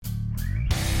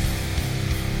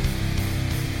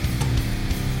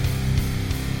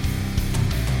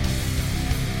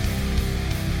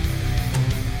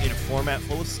format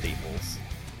full of staples,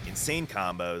 insane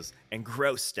combos, and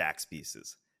gross stacks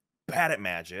pieces. Bad at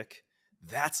Magic,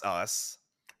 that's us,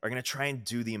 are going to try and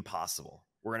do the impossible.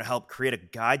 We're going to help create a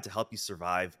guide to help you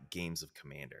survive games of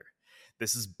Commander.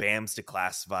 This is BAM's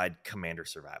Declassified Commander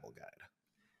Survival Guide.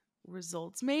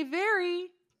 Results may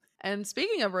vary. And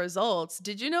speaking of results,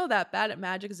 did you know that Bad at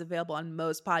Magic is available on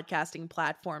most podcasting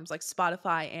platforms like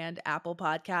Spotify and Apple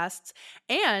Podcasts?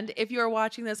 And if you are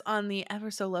watching this on the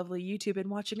ever so lovely YouTube and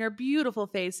watching our beautiful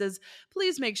faces,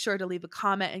 please make sure to leave a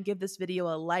comment and give this video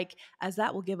a like, as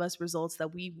that will give us results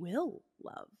that we will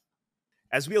love.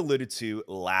 As we alluded to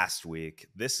last week,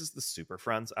 this is the Super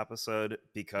Friends episode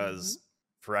because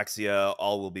Phyrexia,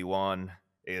 All Will Be One.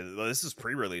 This is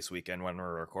pre-release weekend when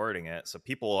we're recording it, so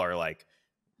people are like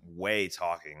way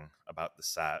talking about the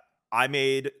set. I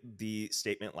made the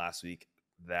statement last week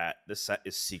that this set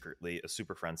is secretly a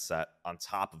Super Friends set on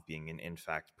top of being an in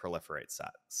fact proliferate set.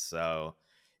 So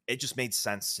it just made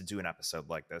sense to do an episode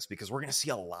like this because we're going to see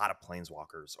a lot of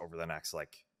planeswalkers over the next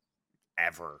like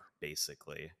ever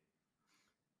basically.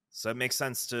 So it makes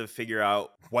sense to figure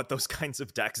out what those kinds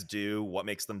of decks do, what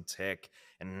makes them tick,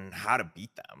 and how to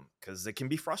beat them. Because it can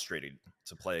be frustrating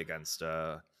to play against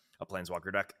a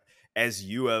Planeswalker deck. As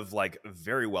you have like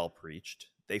very well preached,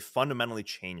 they fundamentally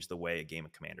change the way a game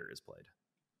of Commander is played.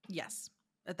 Yes,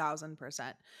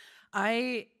 1,000%.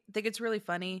 I think it's really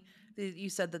funny that you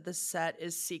said that this set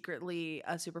is secretly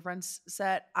a Super Friends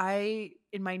set. I,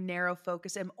 in my narrow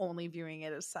focus, am only viewing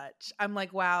it as such. I'm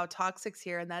like, wow, Toxic's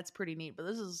here, and that's pretty neat. But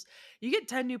you get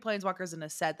 10 new Planeswalkers in a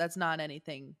set. That's not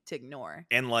anything to ignore.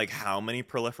 And like how many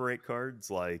proliferate cards?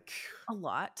 Like a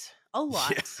lot.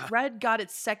 Yeah. Red got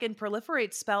its second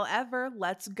proliferate spell ever.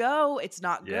 Let's go. It's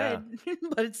not good,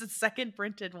 but it's the second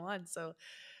printed one. So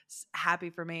happy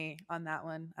for me on that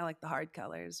one. I like the hard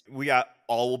colors. We got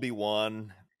All Will Be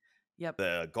One. Yep.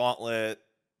 The Gauntlet.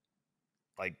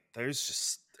 Like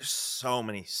there's so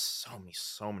many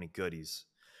goodies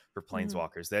for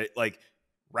Planeswalkers that like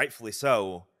rightfully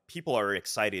so, people are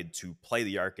excited to play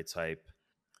the archetype.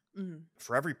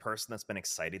 For every person that's been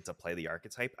excited to play the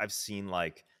archetype, I've seen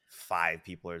like 5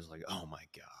 people are just like, oh my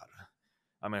god,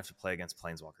 I'm gonna have to play against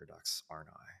Planeswalker decks, aren't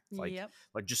I? Like,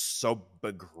 like just so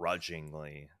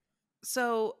begrudgingly.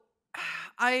 So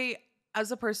I,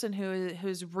 as a person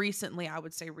who's recently, I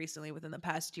would say recently within the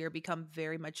past year, become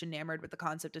very much enamored with the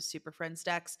concept of Super Friends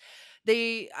decks.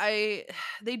 They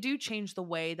do change the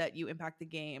way that you impact the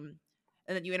game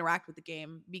and that you interact with the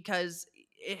game, because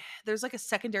there's like a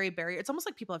secondary barrier. It's almost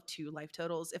like people have 2 life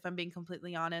totals, if I'm being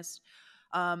completely honest.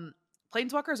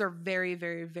 Planeswalkers are very,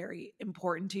 very, very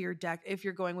important to your deck. If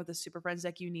you're going with a Super Friends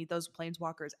deck, you need those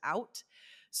Planeswalkers out.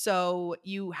 So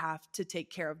you have to take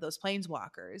care of those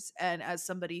Planeswalkers. And as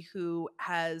somebody who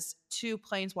has 2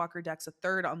 Planeswalker decks, a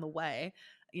third on the way,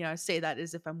 I say that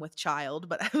as if I'm with child,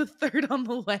 but I have a third on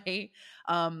the way.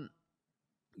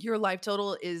 Your life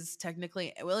total is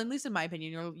technically, well, at least in my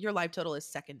opinion, your life total is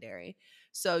secondary.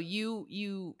 So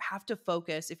you have to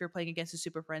focus, if you're playing against a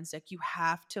Super Friends deck, you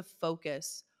have to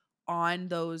focus on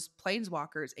those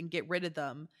Planeswalkers and get rid of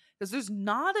them, because there's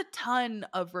not a ton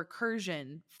of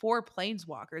recursion for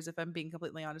Planeswalkers, if I'm being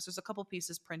completely honest. There's a couple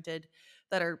pieces printed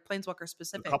that are Planeswalker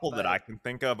specific. A couple that I can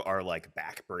think of are like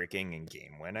backbreaking and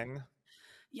game winning.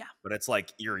 Yeah. But it's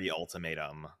like Eerie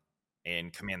Ultimatum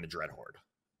and Command the Dreadhorde.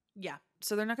 Yeah.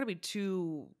 So they're not going to be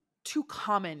too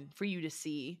common for you to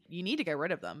see. You need to get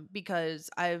rid of them, because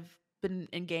I've been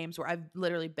in games where I've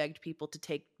literally begged people to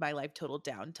take my life total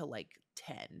down to like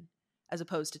 10 as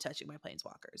opposed to touching my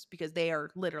Planeswalkers, because they are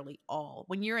literally all,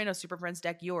 when you're in a Super Friends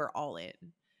deck, you are all in,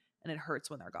 and it hurts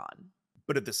when they're gone.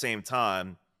 But at the same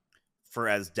time, for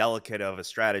as delicate of a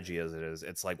strategy as it is,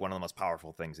 it's like one of the most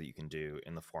powerful things that you can do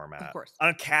in the format. Of course. On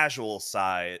a casual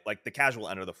side, like the casual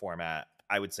end of the format,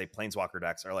 I would say Planeswalker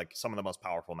decks are like some of the most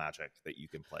powerful Magic that you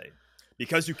can play,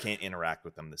 because you can't interact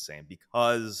with them the same,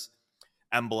 because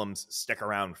emblems stick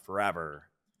around forever.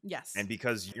 Yes. And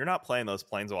because you're not playing those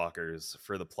Planeswalkers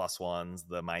for the +1s,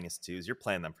 the -2s, you're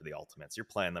playing them for the ultimates. You're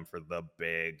playing them for the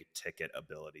big ticket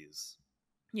abilities.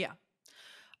 Yeah.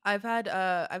 I've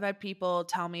had people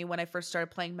tell me when I first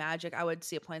started playing Magic, I would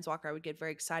see a Planeswalker, I would get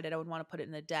very excited, I would want to put it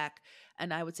in the deck,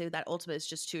 and I would say that ultimate is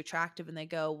just too attractive, and they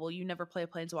go, well, you never play a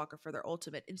Planeswalker for their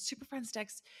ultimate. In Super Friends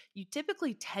decks, you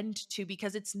typically tend to,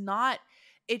 because it's not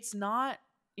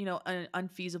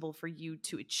unfeasible for you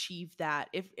to achieve that,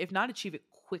 if not achieve it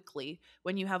quickly,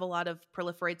 when you have a lot of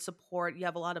proliferate support, you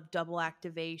have a lot of double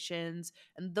activations,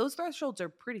 and those thresholds are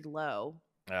pretty low.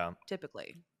 Yeah.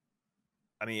 Typically.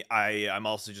 I mean, I'm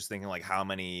also just thinking like how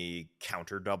many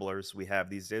counter doublers we have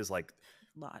these days. Like,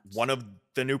 lots. One of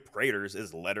the new Praetors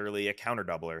is literally a counter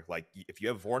doubler. Like, if you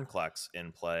have Vorinclex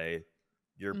in play,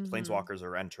 your Mm-hmm. planeswalkers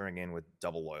are entering in with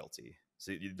double loyalty.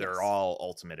 So they're Yes. all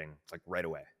ultimating like right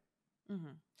away.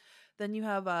 Mm-hmm. Then you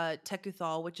have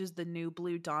Tekuthal, which is the new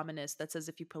blue Dominus that says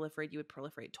if you proliferate, you would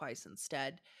proliferate twice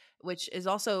instead, which is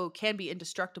also can be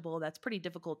indestructible. That's pretty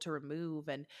difficult to remove.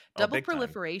 And Oh, double big time.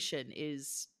 proliferation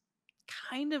is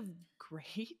kind of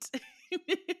great.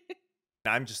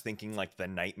 I'm just thinking like the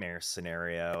nightmare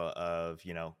scenario of,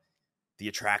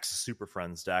 the Atraxa Super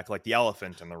Friends deck, like the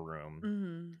elephant in the room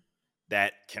Mm-hmm.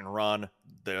 that can run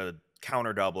the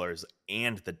counter doublers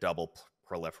and the double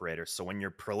proliferators. So when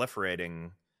you're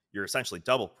proliferating, you're essentially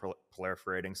double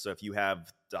proliferating. So if you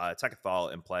have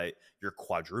Tekuthal in play, you're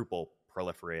quadruple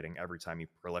proliferating every time you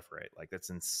proliferate. Like that's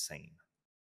insane.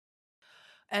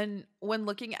 And when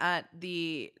looking at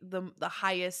the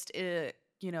highest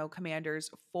commanders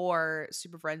for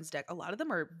Super Friends deck, a lot of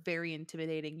them are very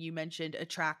intimidating. You mentioned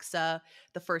Atraxa,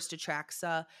 the first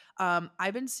Atraxa.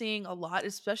 I've been seeing a lot,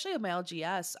 especially on my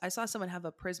LGS. I saw someone have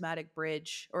a prismatic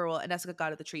bridge, or well, an Essica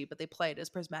God of the Tree, but they play it as It's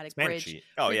prismatic mana bridge. cheat.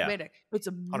 Oh Three yeah, commander. It's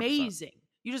 100%. amazing.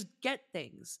 You just get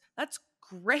things. That's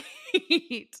great.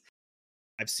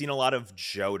 I've seen a lot of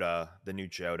Joda, the new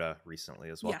Joda, recently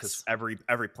as well, because Yes.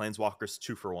 every planeswalker's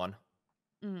 2-for-1.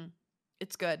 Mhm.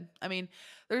 It's good. I mean,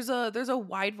 there's a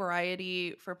wide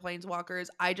variety for planeswalkers.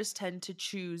 I just tend to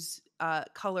choose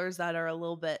colors that are a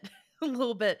little bit a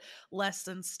little bit less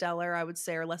than stellar, I would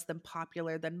say, or less than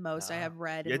popular than most. I have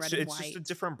red Yeah, and it's red and it's just a white.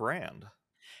 different brand.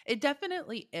 It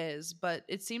definitely is, but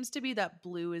it seems to be that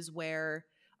blue is where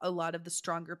a lot of the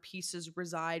stronger pieces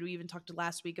reside. We even talked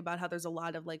last week about how there's a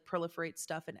lot of like proliferate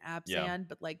stuff in Yeah, Abzan,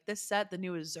 but like this set, the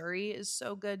new Azuri is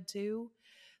so good too.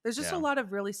 There's just a yeah. lot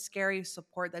of really scary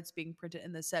support that's being printed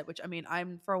in this set, which I mean,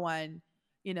 I'm for one,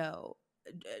 you know,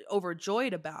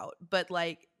 overjoyed about, but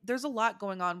like there's a lot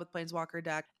going on with Planeswalker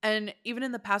deck. And even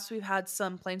in the past, we've had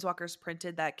some Planeswalkers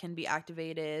printed that can be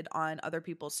activated on other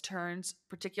people's turns,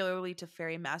 particularly to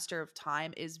Fairy Master of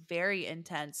Time is very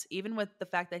intense, even with the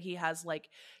fact that he has like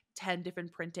 10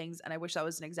 different printings. And I wish that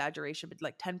was an exaggeration, but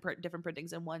like 10 different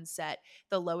printings in one set.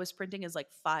 The lowest printing is like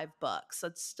 $5.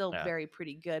 That's still Yeah. very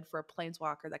pretty good for a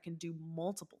Planeswalker that can do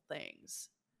multiple things.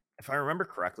 If I remember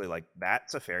correctly, like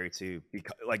that's a fairy too,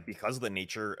 because of the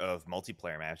nature of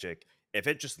multiplayer Magic. If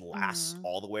it just lasts Mm,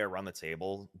 all the way around the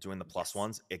table doing the plus yes.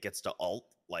 ones, it gets to alt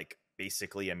like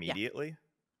basically Yeah, immediately,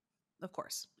 of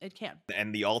course. It can.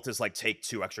 and the alt is like take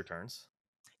 2 extra turns.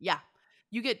 Yeah.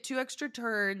 You get 2 extra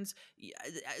turns.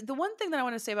 The one thing that I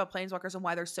want to say about Planeswalkers and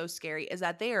why they're so scary is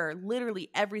that they are literally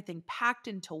everything packed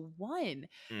into one.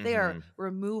 They are Mm-hmm.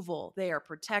 removal, they are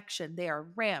protection, they are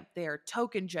ramp, they are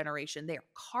token generation, they are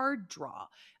card draw.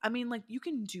 I mean, like, you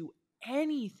can do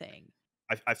anything.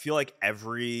 I feel like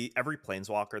every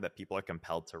planeswalker that people are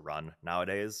compelled to run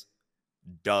nowadays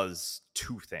does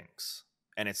 2 things,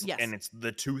 and Yes. it's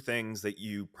the 2 things that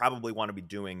you probably want to be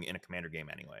doing in a commander game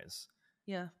anyways,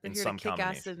 Yeah. They're in here to some kick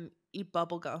ass combination. and eat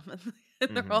bubblegum.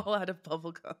 And they're Mm-hmm. all out of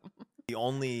bubblegum. The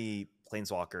only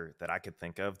planeswalker that I could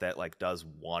think of that like does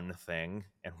one thing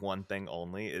and one thing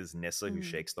only is Nissa, who Mm.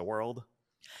 shakes the world. But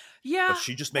Yeah,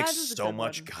 she just makes that is a so good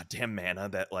much one. goddamn mana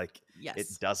that like it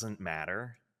Yes. doesn't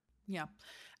matter. Yeah.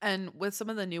 And with some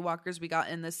of the new walkers we got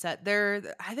in this set,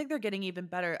 I think they're getting even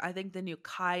better. I think the new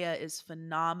Kaya is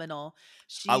phenomenal.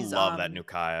 I She's love that new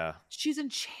Kaya. she's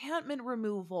enchantment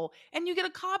removal and you get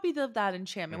a copy of that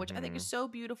enchantment, which I think Mm-hmm. is so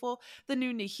beautiful. The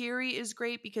new Nahiri is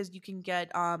great because you can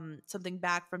get something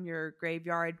back from your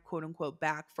graveyard, quote unquote,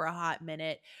 back for a hot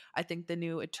minute. I think the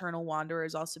new Eternal Wanderer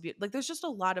is also beautiful. Like there's just a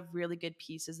lot of really good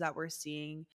pieces that we're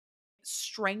seeing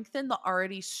strengthen the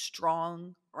already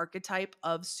strong archetype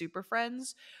of Super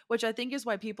Friends, which I think is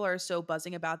why people are so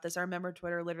buzzing about this. I remember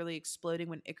Twitter literally exploding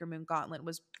when Ickermoon Gauntlet Oh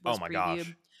was my previewed,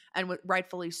 gosh. and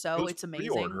rightfully It so. was It's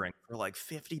amazing. pre-ordering for like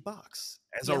 $50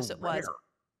 as a Yes, it rare. was.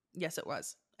 Yes, it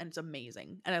was, and it's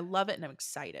amazing, and I love it, and I'm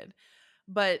excited.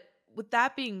 But with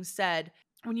that being said,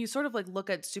 when you sort of like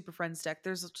look at Super Friends deck,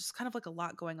 there's just kind of like a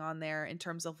lot going on there in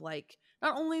terms of like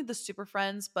not only the Super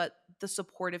Friends, but the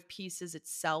supportive pieces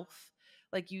itself.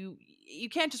 Like you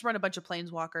can't just run a bunch of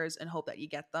planeswalkers and hope that you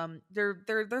get them.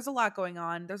 There's a lot going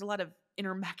on. There's a lot of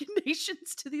inner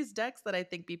machinations to these decks that I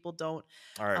think people don't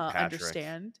All right, Patrick.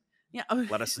 understand. Yeah,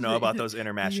 Let us know about those inner the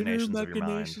inner machinations of your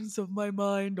mind. machinations of my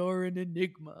mind are an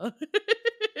enigma.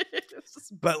 It's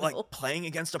just But like Bill. playing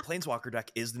against a planeswalker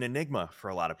deck is an enigma for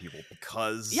a lot of people Yeah,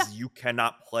 because you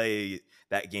cannot play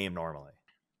that game normally.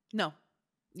 no,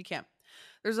 you can't.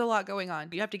 There's a lot going on.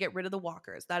 You have to get rid of the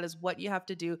walkers. That is what you have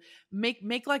to do. Make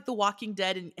like the Walking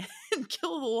Dead and, and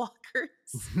kill the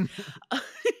walkers.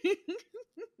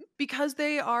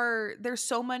 because there's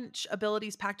so much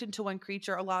abilities packed into one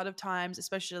creature. A lot of times,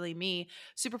 especially me,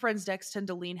 Super Friends decks tend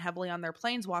to lean heavily on their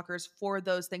planeswalkers for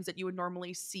those things that you would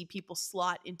normally see people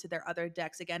slot into their other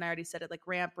decks. Again, I already said it, like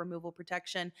ramp, removal,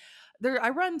 protection. I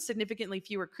run significantly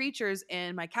fewer creatures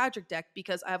in my Cadric deck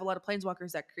because I have a lot of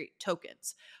planeswalkers that create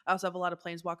tokens. I also have a lot of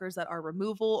planeswalkers that are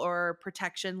removal or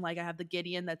protection. Like I have the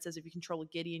Gideon that says if you control a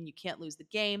Gideon, you can't lose the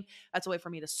game. That's a way for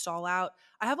me to stall out.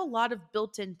 I have a lot of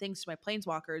built-in things to my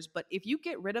planeswalkers, but if you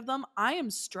get rid of them, I am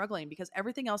struggling because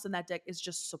everything else in that deck is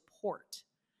just support.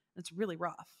 It's really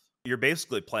rough. You're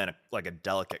basically playing like a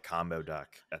delicate combo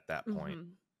deck at that point. Mm-hmm.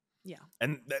 Yeah.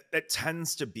 And that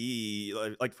tends to be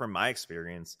like from my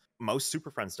experience, most Super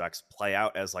Friends decks play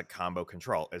out as like combo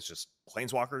control. It's just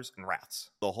planeswalkers and wraths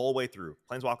the whole way through.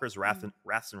 Planeswalkers,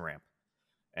 wraths, and ramp.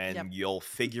 And Yep. you'll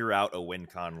figure out a win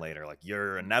con later. Like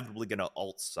you're inevitably gonna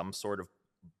ult some sort of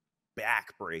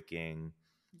back-breaking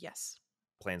Yes.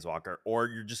 planeswalker, or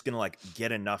you're just gonna like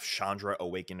get enough Chandra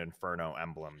Awakened Inferno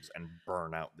emblems and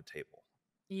burn out the table.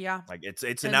 Yeah. Like it's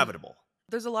And inevitable.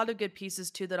 there's a lot of good pieces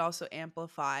too that also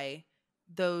amplify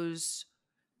those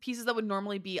pieces that would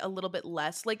normally be a little bit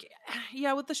less. Like,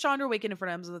 yeah, with the Chandra Awakened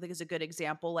Inferno, I think is a good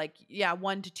example. Like, yeah,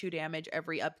 1 to 2 damage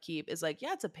every upkeep is like,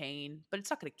 yeah, it's a pain, but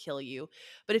it's not going to kill you.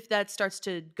 But if that starts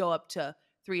to go up to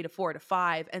 3 to 4 to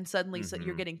 5, and suddenly so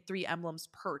you're getting 3 emblems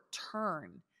per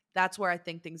turn, that's where I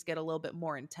think things get a little bit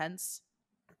more intense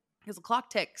because the clock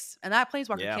ticks, and that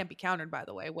planeswalker Yeah. can't be countered, by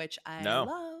the way, which I No.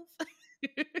 love.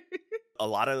 A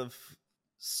lot of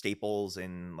staples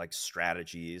and like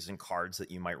strategies and cards that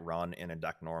you might run in a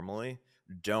deck normally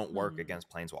don't work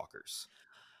against planeswalkers.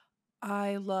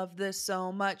 I love this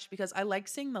so much because I like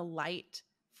seeing the light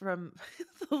from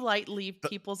the light leave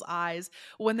people's eyes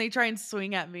when they try and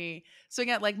swing at me,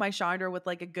 swing at like my Chandra with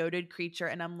like a goaded creature,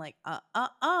 and I'm like,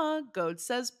 goad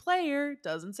says player,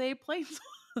 doesn't say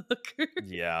planeswalker.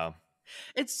 Yeah.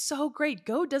 It's so great.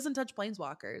 Goad doesn't touch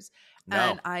planeswalkers, No.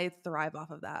 and I thrive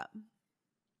off of that.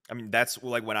 I mean, that's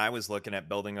like when I was looking at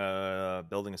building a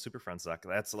Super Friends deck,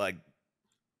 that's like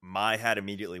my head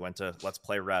immediately went to let's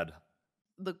play red.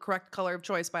 The correct color of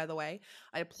choice, by the way.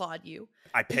 I applaud you.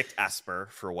 I picked Esper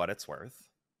for what it's worth.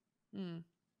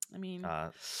 I mean,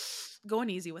 going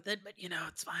easy with it, but you know,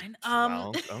 it's fine.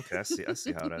 Well, okay, I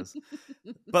see how it is.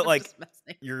 But like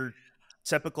your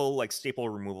typical like staple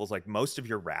removals, like most of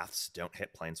your wraths don't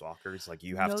hit planeswalkers. Like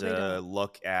you have to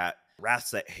look at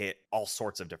wraths that hit all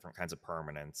sorts of different kinds of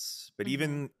permanents. But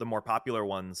even the more popular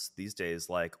ones these days,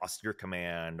 like Austere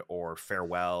Command or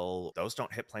Farewell, those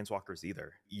don't hit planeswalkers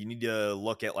either. You need to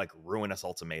look at like Ruinous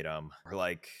Ultimatum or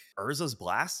like Urza's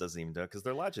Blast doesn't even do it because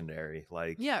they're legendary.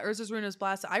 Like Urza's Ruinous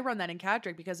Blast. I run that in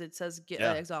Cadric because it says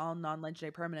exile all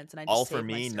non-legendary permanents, and I just all for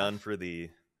me, none for thee.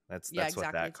 That's exactly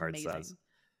what that it's card amazing. says.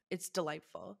 It's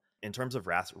delightful. In terms of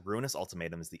wrath, Ruinous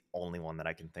Ultimatum is the only one that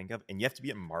I can think of, and you have to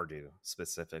be at Mardu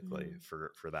specifically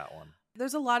for that one.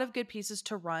 There's a lot of good pieces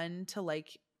to run to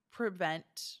like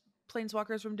prevent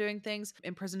planeswalkers from doing things.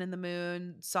 Imprison in the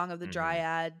Moon, Song of the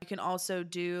Dryad. You can also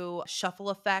do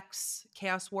shuffle effects,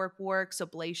 Chaos Warp works,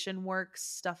 Ablation works,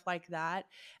 stuff like that.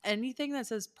 Anything that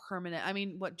says permanent. I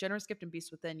mean, what Generous Gift and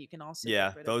Beast Within, you can also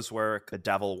get rid those of. Work. The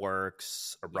Devil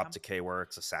works, Abrupt Decay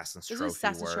works, Assassin's Trophy works.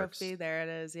 Assassin's Trophy, there it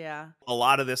is, yeah. A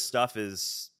lot of this stuff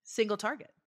is single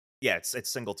target. Yeah, it's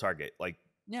single target. Like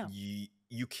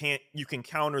you can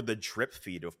counter the drip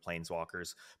feed of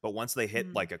planeswalkers, but once they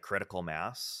hit like a critical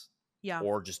mass,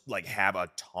 or just like have a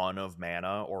ton of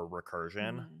mana or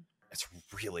recursion, it's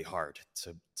really hard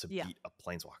to beat a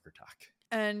planeswalker deck.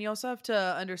 And you also have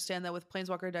to understand that with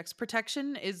planeswalker decks,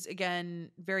 protection is again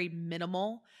very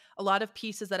minimal. A lot of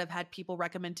pieces that I've had people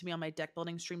recommend to me on my deck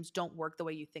building streams don't work the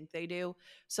way you think they do.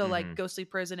 So like Ghostly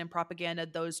Prison and Propaganda,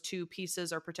 those 2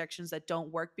 pieces are protections that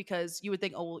don't work because you would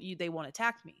think, oh, well, they won't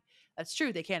attack me. That's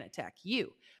true. They can't attack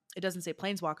you. It doesn't say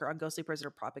Planeswalker on Ghostly Prison or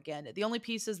Propaganda. The only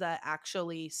pieces that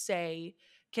actually say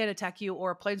can't attack you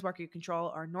or a Planeswalker you control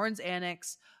are Norn's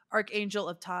Annex, Archangel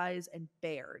of Ties, and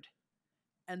Baird.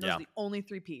 And those are the only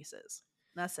 3 pieces.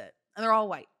 That's it. And they're all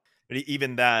white. But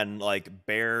even then, like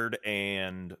Baird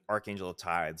and Archangel of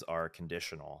Tides are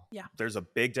conditional. Yeah. There's a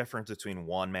big difference between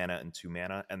 1 mana and 2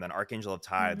 mana, and then Archangel of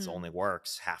Tides only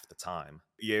works half the time.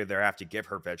 You either have to give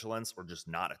her vigilance or just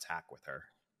not attack with her.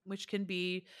 Which can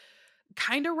be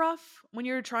kind of rough when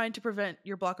you're trying to prevent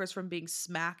your blockers from being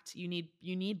smacked. You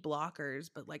need blockers,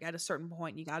 but like at a certain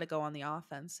point you got to go on the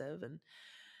offensive, and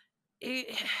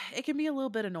it can be a little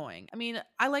bit annoying. I mean,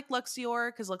 I like Luxior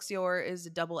because Luxior is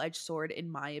a double-edged sword in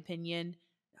my opinion.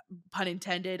 Pun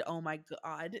intended. Oh my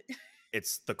god.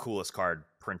 It's the coolest card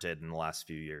printed in the last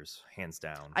few years, hands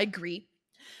down. I agree.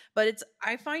 But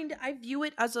I view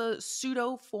it as a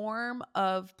pseudo form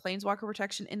of planeswalker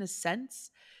protection in a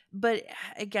sense. But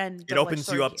again, It double-edged opens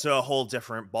you sword up here. to a whole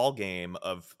different ball game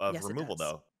of Yes, it removal, does.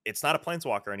 though. It's not a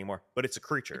planeswalker anymore, but it's a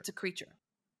creature. It's a creature.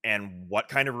 And what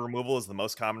kind of removal is the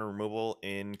most common removal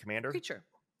in Commander? Creature.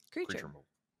 Creature Creature. removal.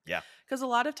 Yeah. Because a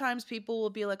lot of times people will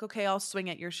be like, okay, I'll swing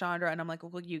at your Chandra. And I'm like,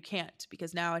 well, you can't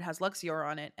because now it has Luxior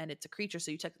on it and it's a creature.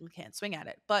 So you technically can't swing at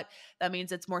it. But that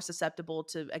means it's more susceptible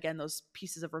to, again, those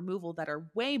pieces of removal that are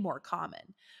way more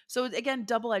common. So again,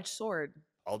 double-edged sword.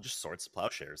 I'll just Swords to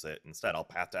Plowshares it instead. I'll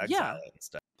Path to Exile Yeah. it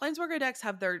instead. Planeswalker decks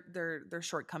have their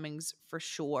shortcomings for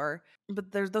sure.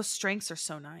 But those strengths are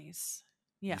so nice.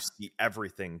 You Yeah. see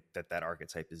everything that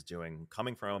archetype is doing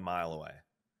coming from a mile away.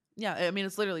 Yeah. I mean,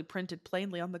 it's literally printed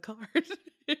plainly on the card.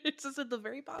 It's just at the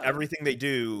very bottom. Everything they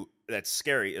do that's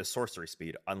scary is sorcery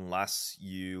speed, unless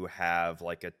you have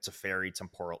like a Teferi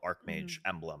Temporal Archmage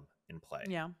emblem in play.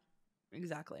 Yeah,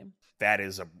 exactly. That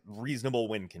is a reasonable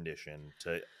win condition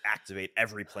to activate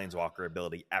every Planeswalker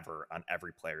ability ever on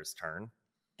every player's turn.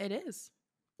 It is.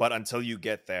 But until you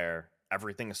get there,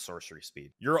 everything is sorcery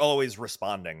speed. You're always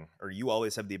responding, or you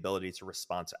always have the ability to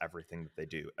respond to everything that they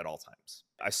do at all times.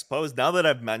 I suppose now that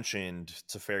I've mentioned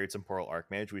Teferi Temporal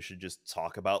Archmage, we should just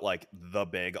talk about like the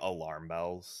big alarm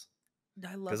bells.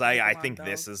 I love Because the big I alarm think bells.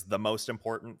 this is the most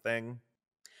important thing.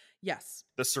 Yes.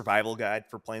 The survival guide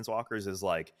for Planeswalkers is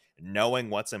like knowing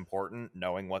what's important,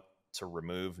 knowing what to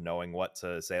remove, knowing what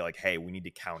to say, like, hey, we need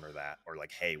to counter that, or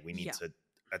like, hey, we need to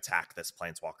attack this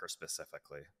Planeswalker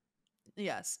specifically.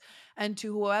 Yes. And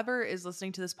to whoever is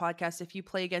listening to this podcast, if you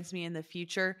play against me in the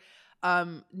future,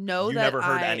 know You that never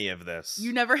heard any of this.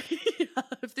 You never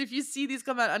if you see these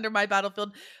come out under my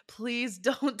battlefield, please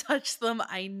don't touch them.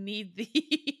 I need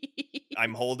these.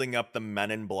 I'm holding up the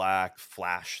Men in Black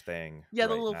flash thing. Yeah,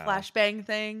 the right little now. flashbang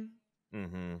thing.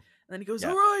 Mm-hmm. And then he goes,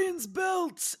 Yeah. Orion's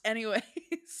belt. Anyway,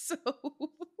 so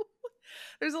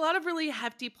there's a lot of really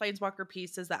hefty Planeswalker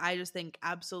pieces that I just think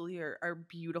absolutely are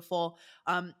beautiful.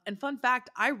 And fun fact,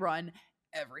 I run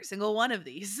every single one of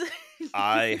these.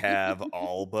 I have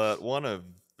all but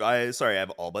I have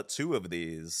all but two of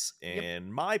these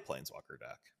in my Planeswalker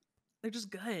deck. They're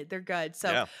just good. They're good.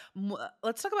 So Yeah.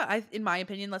 let's talk about, in my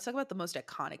opinion, let's talk about the most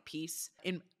iconic piece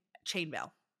in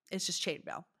Chainmail. It's just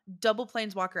Chainmail. Double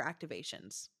Planeswalker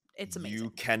activations. It's amazing. You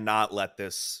cannot let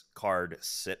this card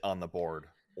sit on the board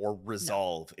or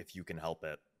resolve if you can help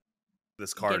it.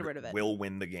 This card will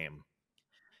win the game.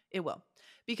 It will.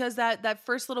 Because that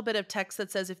first little bit of text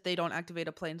that says if they don't activate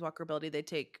a Planeswalker ability, they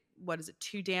take,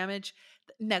 2 damage?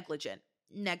 Negligent.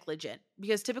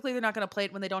 Because typically they're not going to play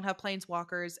it when they don't have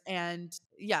Planeswalkers. And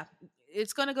yeah,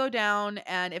 it's going to go down.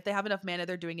 And if they have enough mana,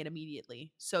 they're doing it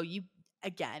immediately. So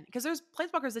because there's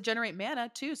Planeswalkers that generate mana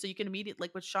too. So you can immediately,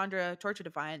 like with Chandra Torture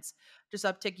Defiance, just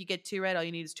uptick, you get 2 red, all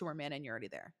you need is 2 more mana and you're already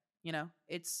there. You know,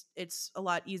 it's a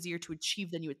lot easier to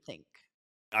achieve than you would think.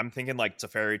 I'm thinking like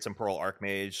Teferi Temporal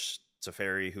Archmage,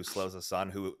 Teferi who slows the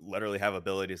sun, who literally have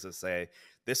abilities that say,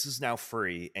 this is now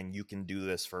free and you can do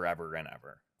this forever and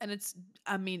ever. And it's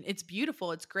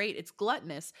beautiful. It's great. It's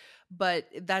gluttonous. But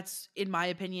that's, in my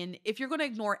opinion, if you're going to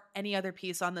ignore any other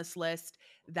piece on this list,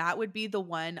 that would be the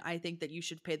one I think that you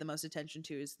should pay the most attention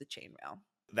to is the Chainmail.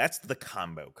 That's the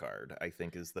combo card, I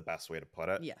think is the best way to put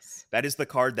it. Yes. That is the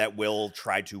card that will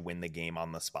try to win the game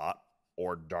on the spot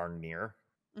or darn near.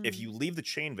 Mm-hmm. If you leave the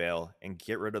Chain Veil and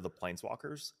get rid of the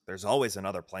Planeswalkers, there's always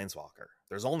another Planeswalker.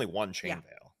 There's only one Chain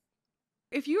Veil.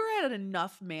 If you're at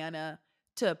enough mana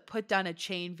to put down a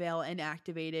Chain Veil and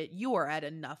activate it, you are at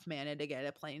enough mana to get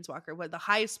a Planeswalker. What the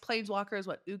highest Planeswalker is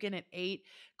Ugin at 8,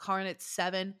 Karn at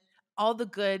 7. All the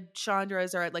good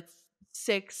Chandras are at like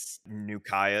 6.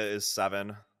 Nukaya is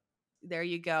 7. There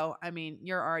you go. I mean,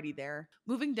 you're already there.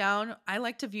 Moving down, I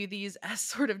like to view these as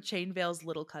sort of Chain Veil's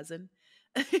little cousin,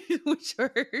 which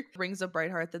are Rings of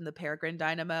Brighthearth and the Peregrine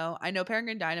Dynamo. I know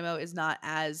Peregrine Dynamo is not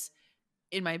as,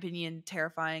 in my opinion,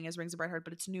 terrifying as Rings of Brighthearth,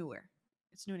 but it's newer.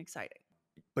 It's new and exciting.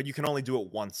 But you can only do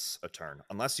it once a turn,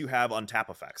 unless you have untap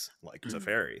effects, like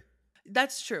Teferi.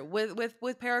 That's true.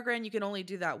 With Peregrine, you can only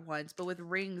do that once, but with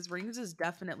Rings is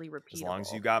definitely repeatable. As long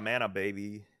as you got mana,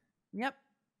 baby. Yep.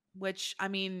 Which, I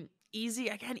mean, easy.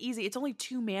 It's only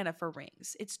 2 mana for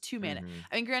Rings. It's 2 mana.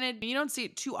 I mean, granted, you don't see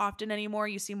it too often anymore.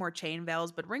 You see more Chain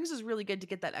Veils, but Rings is really good to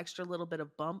get that extra little bit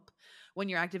of bump when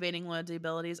you're activating loyalty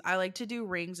abilities. I like to do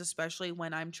Rings, especially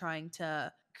when I'm trying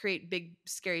to create big,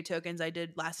 scary tokens. I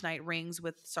did last night Rings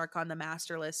with Sarkhan the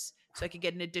Masterless, so I could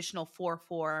get an additional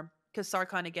 4/4. Because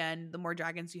Sarkhan, again, the more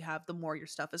dragons you have, the more your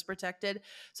stuff is protected.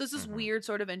 So it's this weird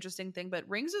sort of interesting thing. But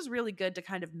Rings is really good to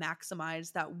kind of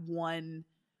maximize that one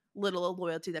little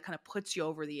loyalty that kind of puts you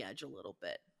over the edge a little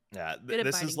bit. Yeah, Good at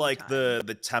this is biding your like time.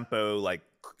 the tempo, like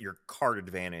your card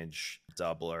advantage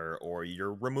doubler or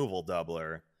your removal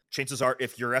doubler. Chances are,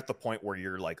 if you're at the point where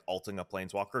you're like alting a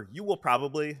planeswalker, you will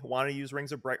probably want to use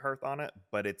Rings of Brighthearth on it.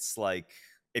 But it's like,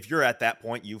 if you're at that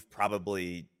point, you've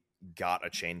probably got a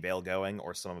Chain Veil going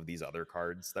or some of these other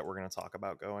cards that we're going to talk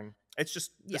about going. It's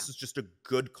just, Yeah. this is just a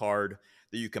good card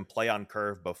that you can play on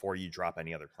curve before you drop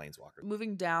any other planeswalker.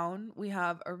 Moving down, we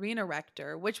have Arena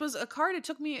Rector, which was a card it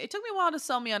took me a while to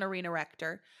sell me on Arena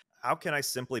Rector. How can I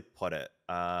simply put it?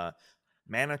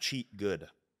 Mana cheat good.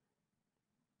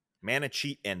 Mana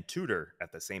cheat and tutor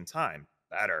at the same time.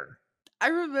 Better. I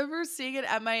remember seeing it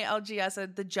at my LGS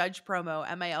at the Judge promo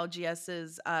at my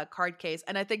LGS's card case,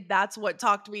 and I think that's what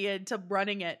talked me into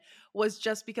running it, was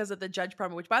just because of the Judge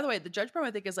promo. Which, by the way, the Judge promo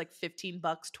I think is like $15,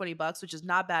 $20, which is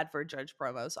not bad for a Judge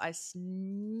promo. So I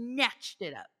snatched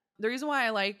it up. The reason why I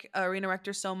like Arena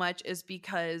Rector so much is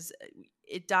because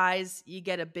it dies, you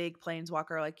get a big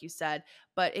planeswalker, like you said,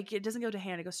 but it doesn't go to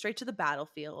hand. It goes straight to the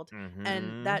battlefield. And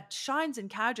Mm-hmm. that shines in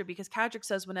Kadric because Kadric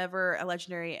says whenever a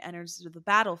legendary enters the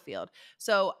battlefield.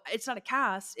 So it's not a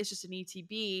cast, it's just an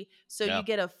ETB. So Yeah. you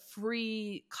get a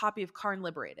free copy of Karn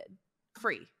Liberated.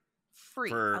 Free. I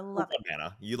For love it. one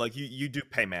mana. You do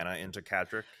pay mana into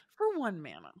Kadric. For 1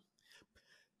 mana.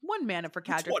 1 mana for It's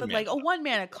Kadric, one but mana. like a 1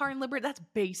 mana Karn Liberated, that's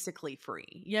basically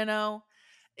free, you know?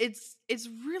 It's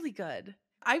really good.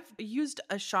 I've used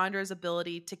Ashandra's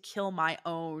ability to kill my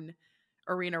own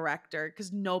Arena Rector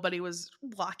because nobody was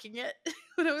blocking it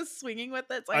when I was swinging with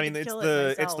it, so I I had mean, to it's kill it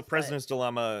the myself. But prisoner's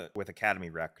dilemma with Academy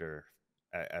Rector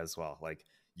as well. Like,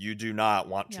 you do not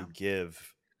want yeah, to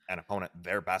give an opponent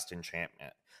their best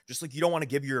enchantment. Just like you don't want to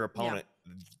give your yeah, opponent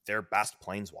their best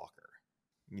planeswalker.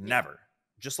 yeah. Never.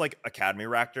 Just like Academy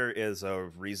Rector is a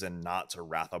reason not to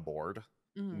wrath a board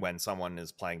Mhm. when someone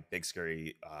is playing big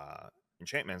scary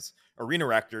enchantments, Arena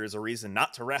Rector is a reason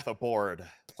not to wrath a board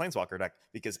planeswalker deck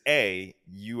because A,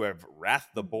 you have wrathed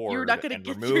the You're not board gonna and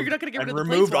get you're not gonna get rid of the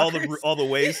removed planeswalkers. all the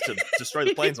ways to destroy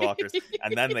the planeswalkers,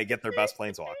 and then they get their best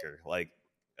planeswalker. Like,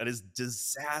 that is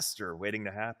disaster waiting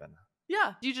to happen.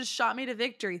 Yeah, you just shot me to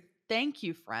victory. Thank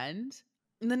you, friend.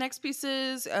 And the next piece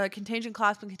is Contagion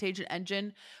Clasp and Contagion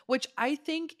Engine, which I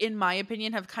think, in my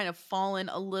opinion, have kind of fallen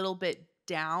a little bit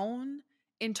down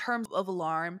in terms of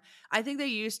alarm. I think they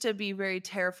used to be very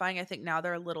terrifying. I think now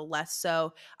they're a little less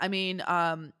so. I mean,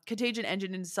 Contagion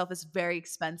Engine in itself is very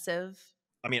expensive.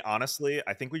 I mean, honestly,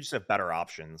 I think we just have better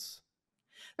options.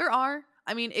 There are.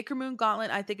 I mean, Ichor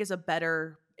Gauntlet I think is a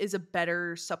better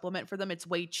supplement for them. It's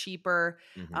way cheaper.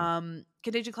 Mm-hmm.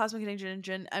 Contagion Clasp and Contagion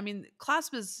Engine. I mean,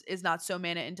 Clasp is not so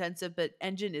mana intensive, but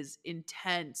Engine is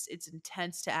intense. It's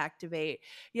intense to activate.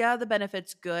 Yeah, the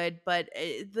benefit's good, but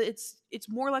it's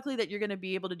more likely that you're going to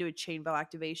be able to do a Chain Veil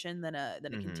activation than a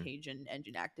Mm-hmm. Contagion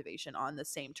Engine activation on the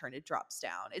same turn it drops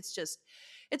down.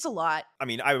 It's a lot. I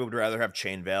mean, I would rather have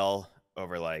Chain Veil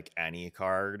over like any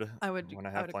card when I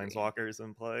I have would agree. planeswalkers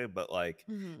in play, but like,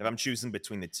 if Mhm. I'm choosing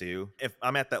between the two, if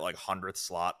I'm at that like 100th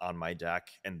slot on my deck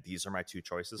and these are my two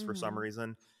choices for some Mhm.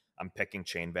 reason, I'm picking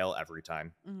Chain Veil every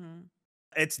time. Mhm.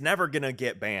 It's never gonna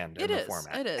get banned It in the is.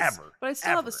 format, It is. ever, But I still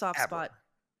have a ever, soft spot. ever.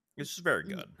 It's just very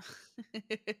Mhm.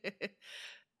 good.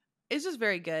 It's just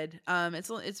very good.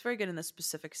 It's very good in the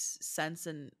specific sense,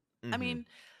 and I Mm-hmm. mean,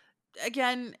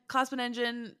 again, Clasp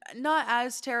Engine not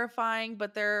as terrifying,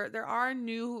 but there are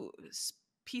new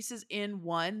pieces in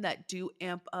one that do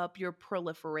amp up your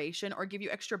proliferation or give you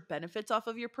extra benefits off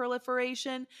of your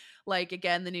proliferation, like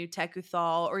again the new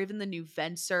Tekuthal or even the new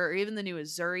Venser or even the new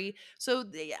Azuri. So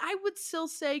I would still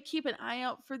say keep an eye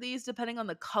out for these depending on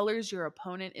the colors your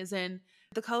opponent is in.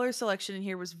 The color selection in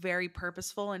here was very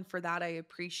purposeful, and for that I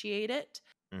appreciate it.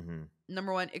 Mm-hmm.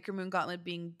 Number one, Ichor Gauntlet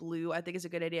being blue, I think is a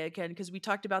good idea again because we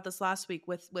talked about this last week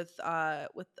with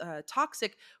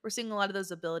Toxic. We're seeing a lot of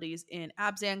those abilities in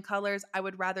Abzan colors. I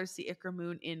would rather see Ichor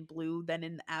in blue than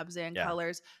in the Abzan Yeah.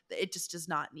 colors. It just does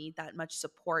not need that much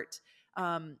support.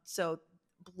 So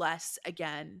bless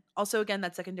again. Also, again,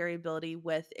 that secondary ability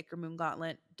with Ichor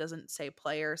Gauntlet doesn't say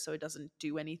player, so it doesn't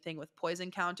do anything with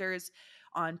poison counters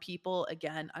on people.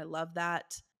 Again, I love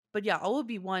that. But yeah,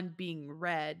 OB1 being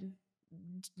red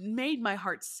made my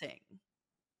heart sing.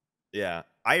 Yeah.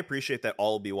 I appreciate that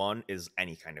all B1 is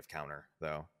any kind of counter,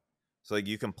 though. So like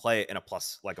you can play it in a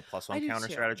plus I one do counter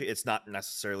too. strategy. It's not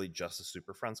necessarily just a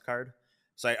Super Friends card.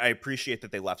 So I appreciate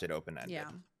that they left it open ended.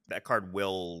 Yeah. That card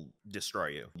will destroy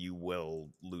you. You will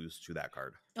lose to that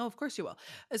card. Oh, of course you will.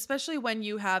 Especially when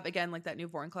you have, again, like that new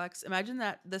Vorinclex. Imagine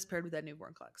that this paired with that new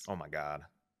Vorinclex. Oh my god.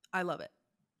 I love it.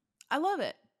 I love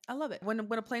it. I love it. When a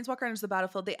planeswalker enters the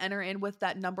battlefield, they enter in with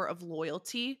that number of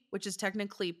loyalty, which is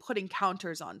technically putting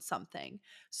counters on something.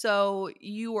 So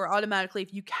you are automatically,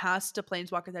 if you cast a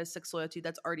planeswalker that has 6 loyalty,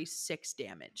 that's already 6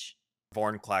 damage.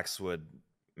 Vornclax would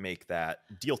make that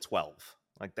deal 12.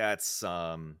 Like that's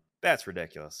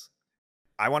ridiculous.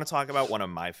 I want to talk about one of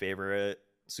my favorite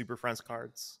Super Friends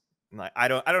cards. Like I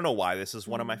don't know why this is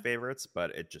one of my favorites,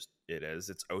 but it is.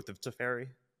 It's Oath of Teferi.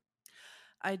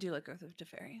 I do like Oath of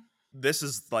Teferi. This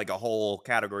is like a whole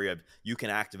category of you can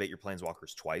activate your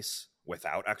planeswalkers twice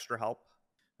without extra help.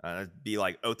 It'd be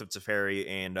like Oath of Teferi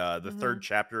and the third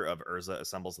chapter of Urza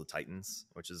Assembles the Titans,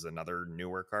 which is another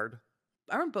newer card.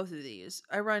 I run both of these.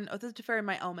 I run Oath of Teferi in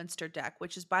my Elminster deck,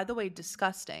 which is, by the way,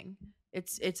 disgusting.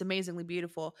 It's amazingly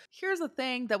beautiful. Here's the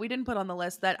thing that we didn't put on the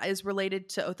list that is related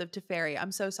to Oath of Teferi.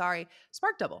 I'm so sorry.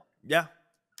 Spark Double. Yeah,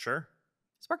 sure.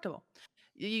 Spark Double.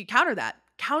 You counter that.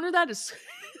 Counter that as,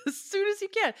 as soon as you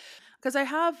can. Because I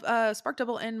have Spark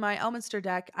Double in my Elminster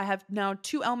deck. I have now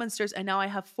 2 Elminsters, and now I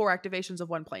have 4 activations of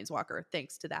 1 Planeswalker,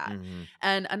 thanks to that.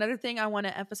 And another thing I want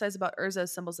to emphasize about Urza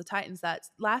Assembles the Titans, that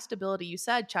last ability you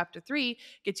said, Chapter 3,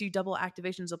 gets you double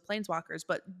activations of Planeswalkers.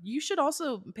 But you should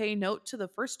also pay note to the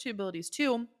first 2 abilities,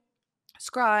 too.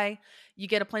 Scry, you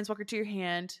get a Planeswalker to your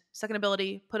hand. Second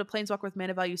ability, put a Planeswalker with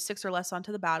mana value 6 or less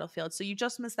onto the battlefield. So you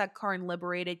just missed that Karn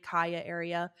Liberated Kaya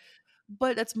area.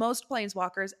 But that's most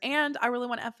planeswalkers. And I really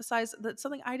want to emphasize that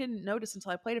something I didn't notice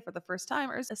until I played it for the first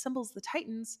time is Assembles the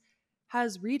Titans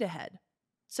has read ahead.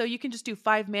 So you can just do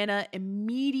 5 mana,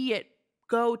 immediate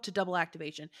go to double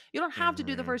activation. You don't have to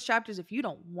do the first chapters if you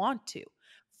don't want to.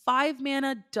 5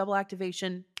 mana, double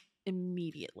activation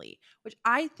immediately, which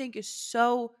I think is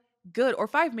so good. Or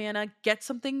 5 mana, get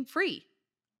something free.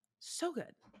 So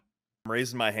good. I'm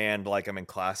raising my hand like I'm in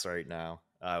class right now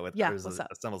with what's up?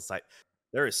 Assembles the Titans.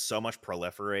 There is so much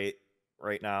proliferate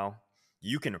right now.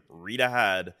 You can read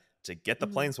ahead to get the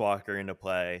Planeswalker into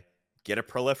play, get a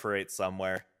proliferate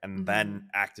somewhere, and then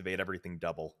activate everything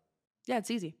double. Yeah,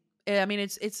 it's easy. I mean,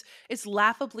 it's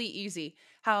laughably easy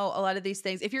how a lot of these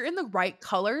things, if you're in the right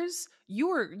colors, you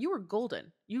were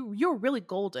golden. You're really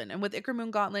golden. And with Ichor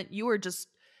Moon Gauntlet, you're just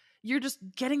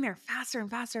getting there faster and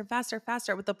faster and faster and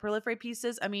faster with the proliferate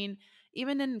pieces. I mean,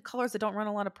 even in colors that don't run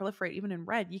a lot of proliferate, even in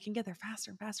red, you can get there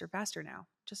faster and faster and faster now.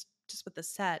 Just with the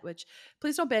set, which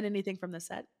please don't ban anything from the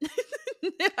set.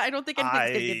 I don't think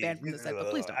anything's gonna get banned from the set, but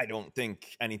please don't. I don't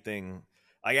think anything.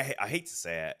 I hate to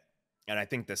say it, and I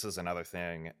think this is another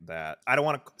thing that I don't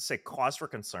want to say cause for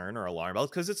concern or alarm bells,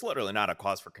 because it's literally not a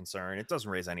cause for concern. It doesn't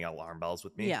raise any alarm bells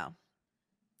with me. Yeah.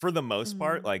 For the most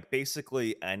part, like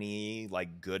basically any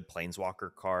like good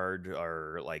Planeswalker card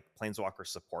or like Planeswalker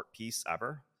support piece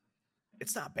ever,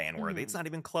 it's not ban worthy. It's not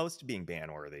even close to being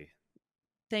ban worthy.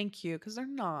 Thank you, because they're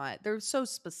not. They're so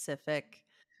specific.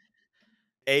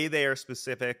 A, they are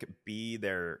specific. B,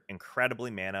 they're incredibly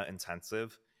mana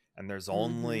intensive, and there's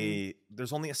only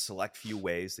a select few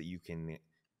ways that you can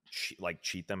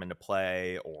cheat them into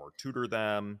play or tutor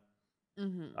them.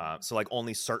 So like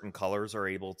only certain colors are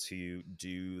able to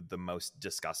do the most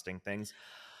disgusting things.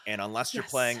 And unless you're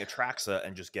playing Atraxa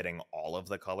and just getting all of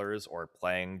the colors, or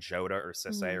playing Joda or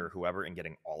Sisay or whoever and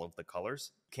getting all of the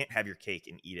colors, you can't have your cake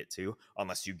and eat it too,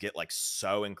 unless you get like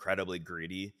so incredibly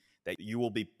greedy that you will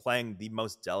be playing the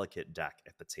most delicate deck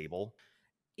at the table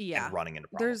and running into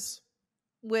problems.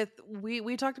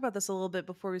 We talked about this a little bit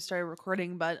before we started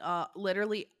recording, but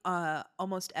literally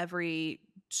almost every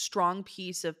strong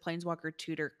piece of Planeswalker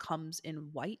tutor comes in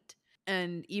white.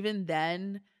 And even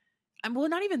then, well,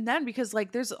 not even then, because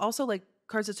like there's also like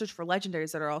cards that search for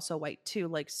legendaries that are also white too,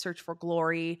 like Search for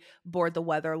Glory, Board the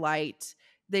Weatherlight.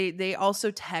 They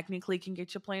also technically can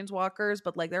get you Planeswalkers,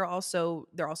 but like they're also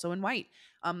in white.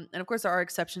 And of course there are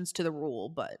exceptions to the rule,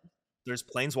 but there's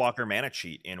Planeswalker mana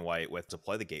cheat in white with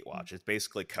Deploy the Gatewatch. It's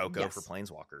basically Coco for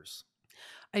Planeswalkers.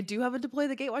 I do have a Deploy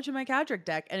the Gatewatch in my Cadric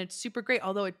deck, and it's super great,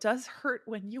 although it does hurt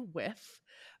when you whiff.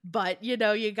 But, you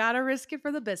know, you gotta risk it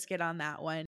for the biscuit on that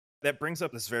one. That brings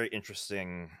up this very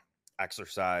interesting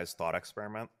exercise, thought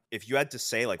experiment. If you had to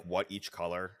say like what each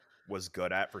color was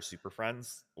good at for Super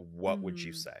Friends, what would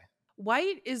you say?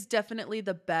 White is definitely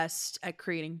the best at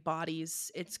creating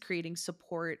bodies. It's creating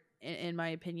support, in my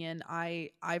opinion.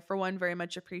 I for one very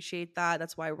much appreciate that.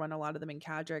 That's why I run a lot of them in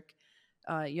Cadric.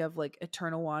 You have like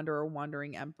Eternal Wanderer,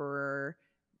 Wandering Emperor,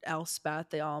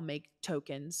 Elspeth. They all make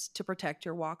tokens to protect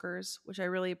your walkers, which I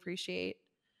really appreciate.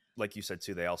 Like you said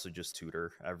too, they also just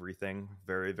tutor everything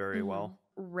very, very well.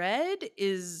 Red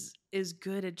is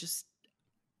good at just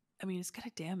I mean, it's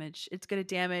gonna damage. It's gonna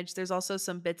damage. There's also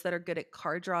some bits that are good at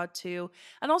card draw too,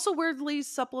 and also weirdly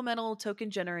supplemental token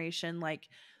generation. Like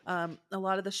a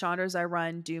lot of the Chandras I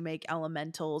run do make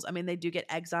elementals. I mean, they do get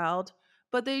exiled,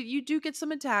 but they you do get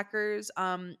some attackers.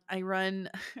 I run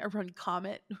I run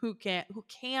Comet who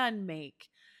can make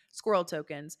squirrel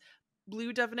tokens.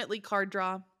 Blue definitely card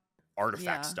draw.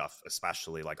 Artifact Yeah. stuff,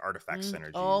 especially like artifact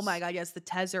Oh my synergies. god, yes, the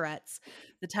Tezzerets,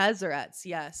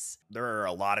 yes. There are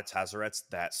a lot of Tezzerets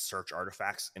that search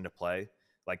artifacts into play.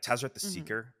 Like Tezzeret the Hmm.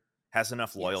 Seeker has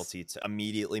enough Yes. loyalty to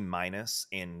immediately minus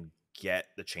and get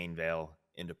the Chain Veil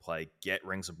into play, get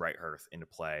Rings of Bright Hearth into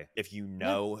play. If you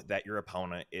Yeah. know that your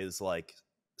opponent is like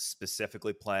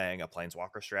specifically playing a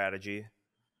Planeswalker strategy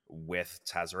with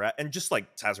Tezzeret, and just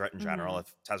like Tezzeret in general, Hmm.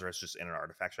 if Tezzeret's just in an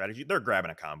artifact strategy, they're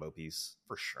grabbing a combo piece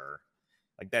for sure.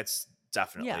 Like that's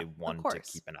Yeah, definitely of one to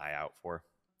course. keep an eye out for.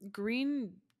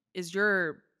 Green is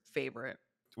your favorite,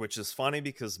 Which is funny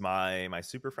because my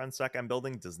Super Friends deck I'm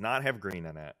building does not have green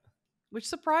in it. which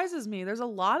surprises me. There's a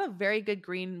lot of very good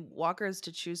green walkers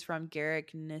to choose from.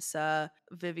 Garrick, Nissa,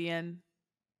 Vivian.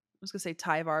 I was gonna say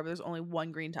Tyvar, but there's only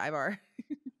one green Tyvar.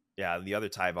 Yeah, the other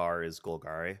Tyvar is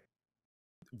Golgari.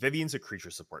 Vivian's a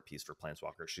creature support piece for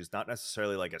Planeswalker. She's not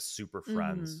necessarily like a Super Hmm.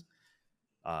 Friends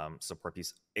support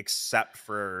piece, except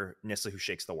for Nissa Who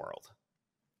Shakes the World,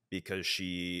 because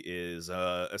she is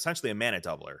essentially a mana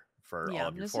doubler for all Yeah,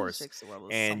 of your Nissa forests. Shakes the World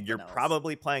was And you're something else.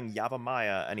 probably playing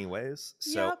Yavimaya anyways,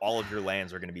 so Yep. all of your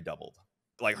lands are going to be doubled.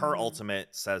 Like her Hmm.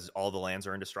 ultimate says all the lands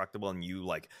are indestructible, and you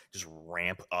like just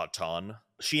ramp a ton.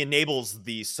 She enables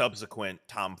the subsequent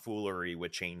tomfoolery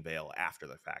with Chain Veil after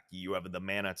the fact. You have the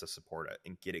mana to support it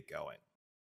and get it going.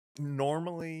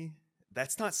 Normally,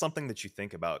 that's not something that you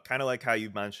think about. Kind of like how you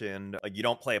mentioned, like you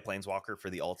don't play a Planeswalker for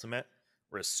the ultimate,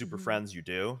 whereas Super Hmm. Friends you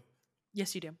do.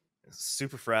 Yes, you do.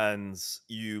 Super Friends,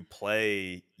 you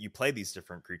play these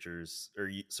different creatures, or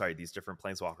sorry, these different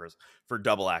planeswalkers for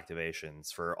double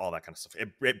activations, for all that kind of stuff.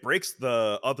 It breaks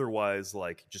the otherwise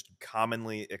like just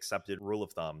commonly accepted rule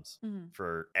of thumbs Hmm.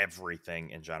 for everything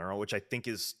in general, which I think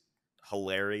is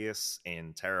hilarious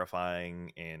and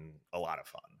terrifying and a lot of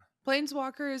fun.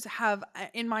 Planeswalkers have,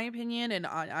 in my opinion, and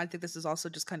I think this is also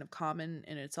just kind of common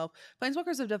in itself.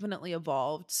 Planeswalkers have definitely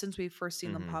evolved since we've first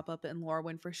seen them Mm-hmm. pop up in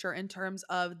Lorwyn, for sure, in terms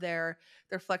of their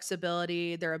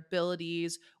flexibility, their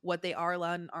abilities, what they are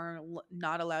allowed and are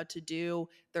not allowed to do,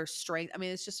 their strength. I mean,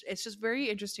 it's just very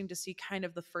interesting to see kind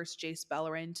of the first Jace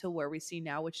Beleren to where we see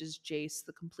now, which is Jace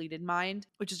the Completed Mind,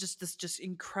 which is just this just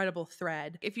incredible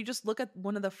thread. If you just look at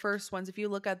one of the first ones, if you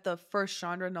look at the first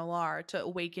Chandra Nalar to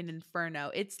Awaken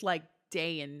Inferno, it's like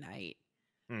day and night.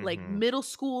 Like Mm-hmm. middle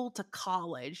school to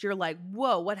college. You're like,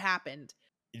 whoa, what happened?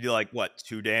 You do like what,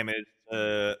 2 damage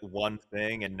to one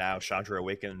thing, and now Chandra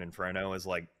Awakened Inferno is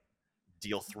like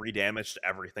deal 3 damage to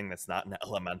everything that's not an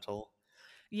elemental.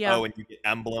 Yeah. Oh, and you get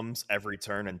emblems every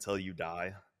turn until you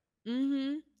die.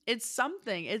 Mm-hmm. It's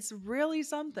something. It's really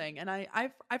something. And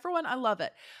I for one, I love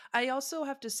it. I also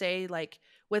have to say, like,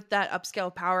 with that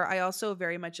upscale power, I also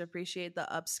very much appreciate the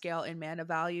upscale in mana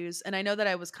values. And I know that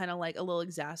I was kind of like a little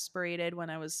exasperated when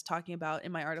I was talking about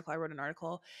in my article. I wrote an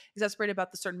article exasperated about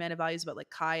the certain mana values about like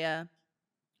Kaya,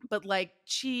 but like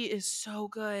she is so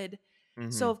good.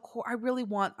 So Hmm. of course, I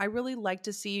really like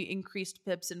to see increased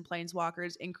pips in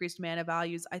planeswalkers, increased mana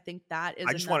values. I think that is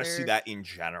I just want to see another. that in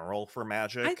general for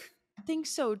I Magic. think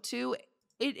so too.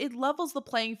 It levels the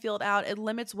playing field out. It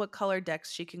limits what color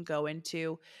decks she can go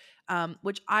into,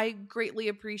 which I greatly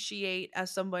appreciate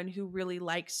as someone who really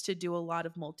likes to do a lot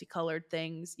of multicolored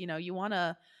things. You don't want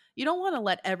to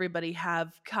let everybody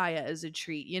have Kaya as a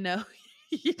treat.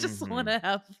 You just want Hmm. to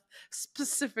have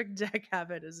specific deck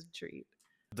have it as a treat.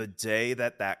 The day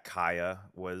that that Kaya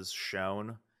was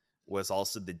shown was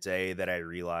also the day that I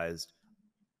realized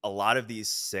a lot of these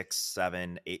 6,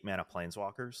 7, 8 mana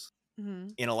planeswalkers,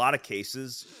 Hmm. in a lot of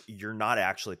cases, you're not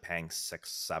actually paying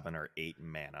 6, 7, or 8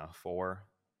 mana for.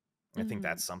 I think Hmm.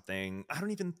 that's something, I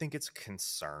don't even think it's a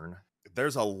concern.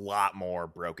 There's a lot more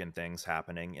broken things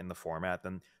happening in the format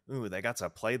than, ooh, they got to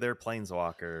play their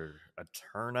planeswalker a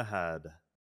turn ahead.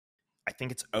 I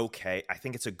think it's okay. I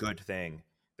think it's a good thing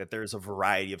that there's a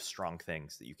variety of strong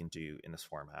things that you can do in this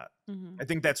format. Hmm. I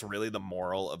think that's really the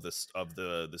moral of this of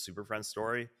the Super Friends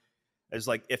story. Is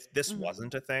like, if this Hmm.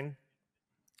 wasn't a thing,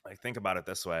 like think about it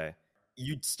this way,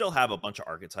 you'd still have a bunch of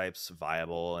archetypes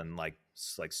viable and like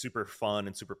super fun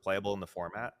and super playable in the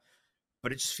format,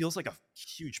 but it just feels like a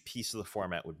huge piece of the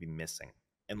format would be missing,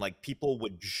 and like people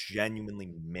would genuinely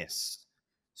miss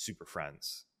Super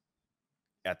Friends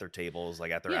at their tables,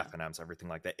 like at their Yeah. FNMs, everything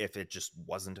like that, if it just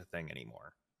wasn't a thing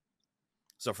anymore.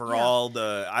 So for Yeah. all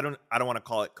the, I don't want to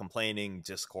call it complaining,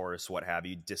 discourse, what have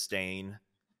you, disdain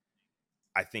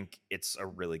I think it's a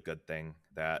really good thing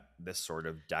that this sort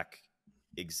of deck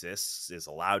exists, is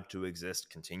allowed to exist,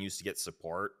 continues to get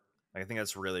support. I think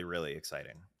that's really, really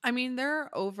exciting. I mean, there are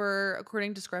over,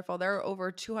 according to Scryfall, there are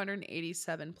over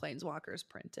 287 planeswalkers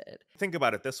printed. Think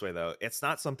about it this way, though. It's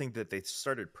not something that they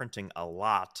started printing a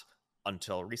lot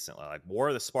until recently. Like War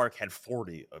of the Spark had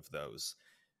 40 of those.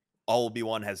 All Will Be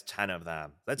One has 10 of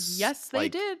them. That's Yes, they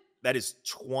like, did. that is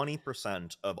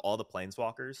 20% of all the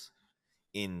planeswalkers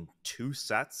in 2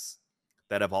 sets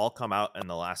that have all come out in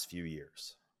the last few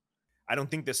years. I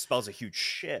don't think this spells a huge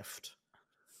shift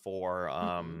for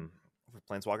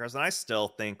planeswalkers, and I still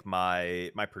think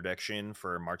my prediction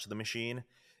for March of the Machine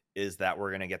is that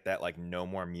we're gonna get that like no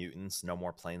more mutants, no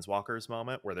more planeswalkers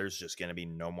moment, where there's just gonna be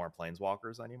no more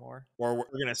planeswalkers anymore, or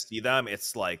we're gonna see them.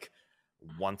 It's like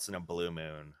once in a blue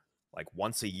moon, like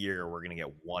once a year, we're gonna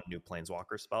get one new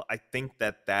planeswalker spell. I think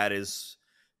that is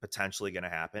potentially gonna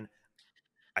happen.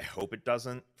 I hope it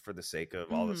doesn't, for the sake of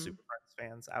all the Mm-hmm. Super Friends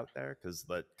fans out there, because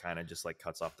that kind of just like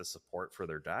cuts off the support for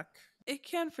their deck. It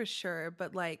can for sure,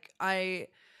 but like I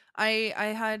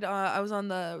had I was on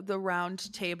the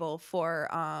round table for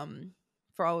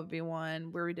All Would Be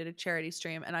One where we did a charity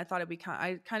stream, and I thought it'd be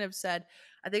I kind of said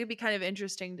I think it'd be kind of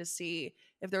interesting to see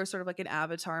if there was sort of like an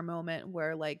avatar moment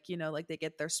where like, you know, like they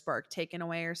get their spark taken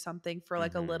away or something for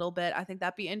like a Mm-hmm. little bit. I think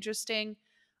that'd be interesting.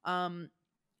 Um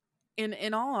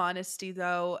in all honesty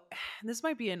though, this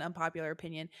might be an unpopular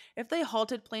opinion. If they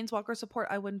halted planeswalker support,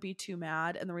 I wouldn't be too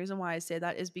mad. And the reason why I say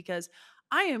that is because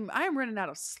I am running out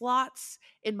of slots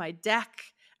in my deck.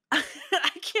 I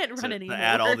can't run To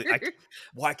add anymore. all the,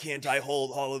 why can't I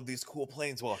hold all of these cool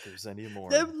planeswalkers anymore?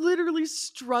 I'm literally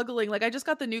struggling. Like I just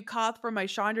got the new Koth from my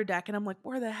Chandra deck, and I'm like,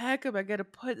 where the heck am I gonna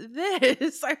put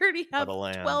this? I already But have a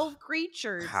land, 12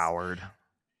 creatures. coward.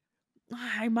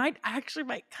 I actually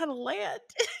might cut a land.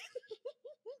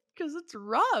 Because it's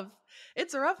rough.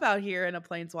 It's rough out here in a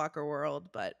planeswalker world.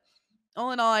 But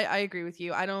all in all, I agree with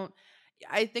you.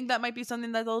 I think that might be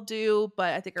something that they'll do,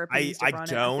 but I think our I opinions I differ on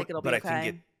it. I don't, think it'll but be I think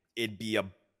okay. it'd be a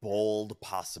bold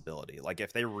possibility. Like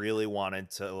if they really wanted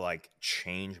to like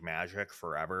change Magic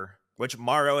forever, which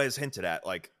Maro has hinted at,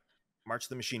 like March of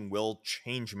the Machine will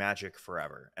change Magic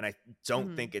forever. And I don't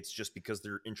Hmm. think it's just because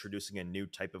they're introducing a new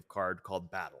type of card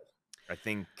called Battle. I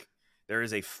think there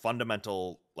is a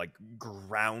fundamental, like,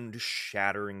 ground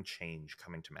shattering change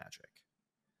coming to Magic.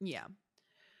 Yeah.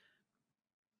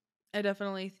 I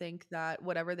definitely think that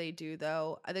whatever they do,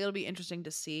 though, I think it'll be interesting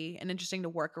to see and interesting to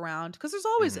work around because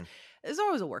Mm-hmm. there's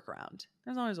always a workaround.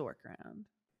 There's always a workaround.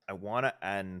 I want to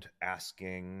end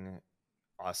asking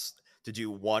us to do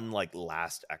one like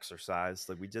last exercise.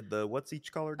 Like we did the what's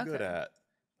each color good Okay. at?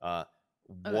 Uh,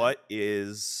 Okay. what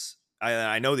is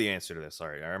I know the answer to this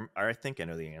already. I think I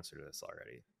know the answer to this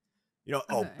already. You know,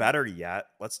 oh, Okay. better yet,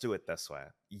 let's do it this way.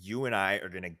 You and I are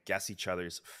gonna guess each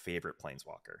other's favorite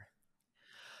planeswalker.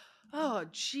 Oh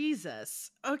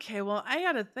Jesus. Okay. Well, I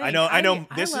gotta I think. know, I know.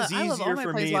 This is I love all easier my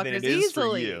for me than planeswalkers it is for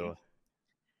you. easily.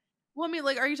 Well, I mean,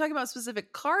 like, are you talking about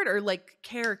specific card or like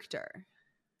character?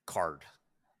 Card.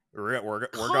 We're going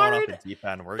off the Card? deep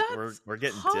end. That's We're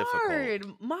getting difficult. hard.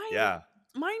 Yeah,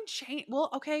 Mine change. Well,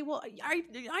 okay. Well,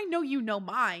 I know you know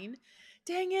mine.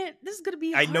 Dang it, this is gonna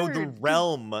be I know the hard because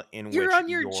realm in you're which on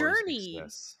your yours journey.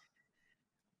 exists.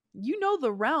 You know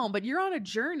the realm, but you're on a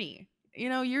journey. You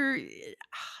know,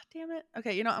 damn it.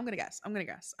 Okay, you know, I'm gonna guess. I'm gonna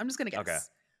guess. I'm just gonna Okay, guess.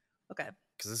 Okay,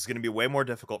 because this is going to be way more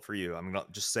difficult for you. I'm going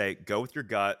to just say, go with your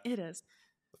gut. it is.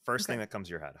 The first thing Okay, that comes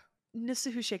to your head.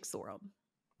 Nissa who shakes the world.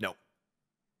 No,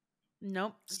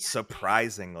 Nope. Yeah, dang it.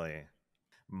 surprisingly,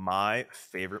 my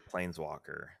favorite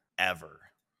planeswalker ever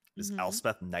is Hmm.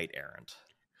 Elspeth Knight Errant.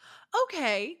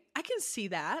 Okay, I can see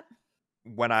that.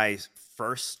 When I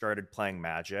first started playing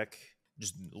Magic,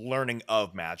 just learning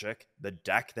of Magic, the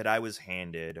deck that I was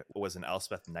handed was an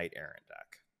Elspeth Knight Errant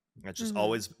deck. It's just Hmm.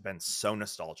 always been so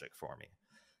nostalgic for me.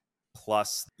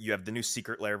 Plus, you have the new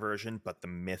Secret Lair version, but the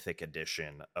Mythic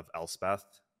edition of Elspeth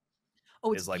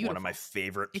Oh, it's is like one of my beautiful.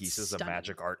 favorite It's pieces of stunning.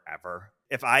 Magic art ever.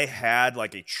 If I had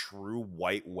like a true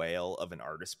white whale of an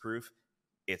artist proof,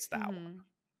 it's that one. Hmm.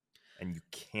 And you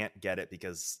can't get it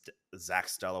because Zach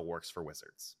Stella works for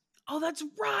Wizards. Oh, that's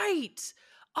right.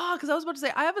 Oh, because I was about to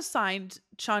say I have a signed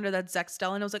Chandra that's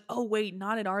Zextel, and I was like, oh wait,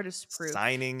 not an artist proof.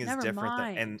 Signing is Never different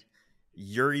than, and mind.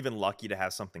 you're even lucky to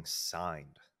have something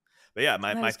signed. But yeah,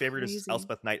 That my is favorite is crazy,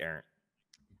 Elspeth Knight Errant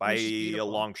by and she's a beautiful.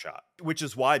 long shot, which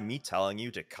is why me telling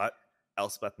you to cut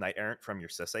Elspeth Knight Errant from your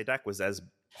Sisay deck was as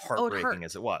Oh, it heartbreaking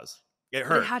as hurt, it was. It but it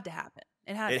hurt. had to happen.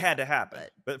 It had It to had to happen,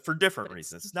 happen, but for different but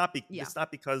it's reasons. yeah, It's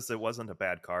not because it wasn't a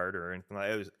bad card or anything like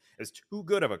that. It was too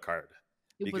good of a card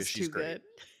it because was she's too great.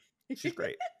 good. She's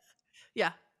great.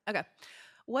 Yeah. Okay.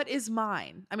 What is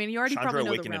mine? I mean, you already Chandra probably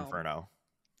know the Awakened realm. Inferno.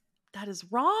 That is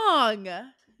wrong.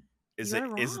 Is You're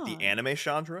it the wrong. anime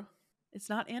Chandra? It's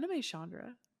not anime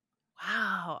Chandra.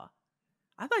 Wow.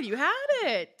 I thought you had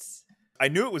it. I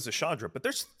knew it was a Chandra, but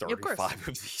there's Yeah, of course. 35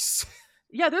 of these.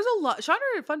 Yeah, there's a lot.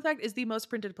 Chandra, fun fact, is the most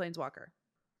printed planeswalker.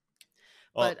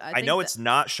 Well, But I I think know that it's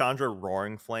not Chandra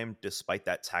Roaring Flame, despite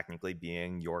that technically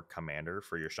being your commander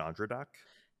for your Chandra deck.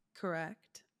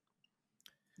 correct.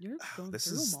 You're going This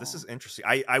through them is all. interesting.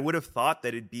 I would have thought that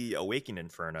it'd be Awakened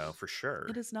Inferno for sure.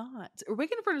 It is not.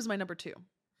 Awakened Inferno is my number 2.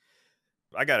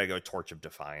 I gotta go Torch of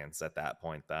Defiance at that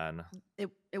point then.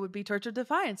 It would be Torch of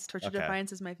Defiance. Torch of Okay.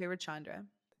 Defiance is my favorite Chandra.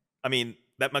 I mean,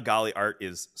 that Magali art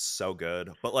is so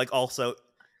good, but like also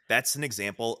that's an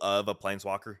example of a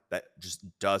planeswalker that just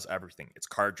does everything. It's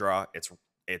card draw,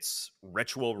 it's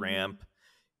ritual ramp,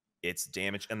 it's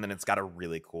damage, and then it's got a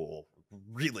really cool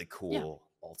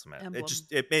ultimate. Emblem.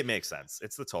 It makes sense.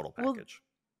 It's the total package.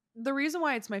 The reason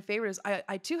why it's my favorite is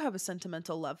I too have a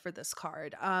sentimental love for this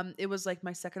card. It was like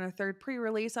my second or third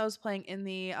pre-release. I was playing in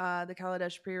the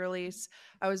Kaladesh pre-release.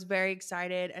 I was very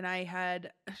excited, and I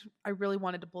really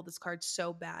wanted to pull this card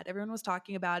so bad. Everyone was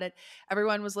talking about it.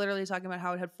 Everyone was literally talking about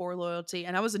how it had 4 loyalty,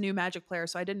 and I was a new Magic player,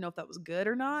 so I didn't know if that was good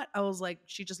or not. I was like,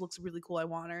 she just looks really cool. I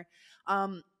want her.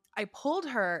 I pulled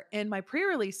her in my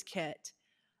pre-release kit.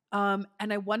 And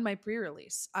I won my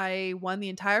pre-release. I won the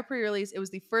entire pre-release. It was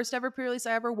the first ever pre-release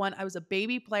I ever won. I was a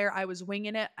baby player. I was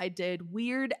winging it. I did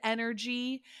weird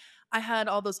energy. I had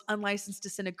all those unlicensed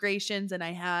disintegrations, and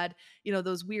I had,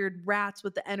 those weird rats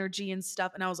with the energy and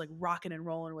stuff. And I was like rocking and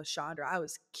rolling with Chandra. I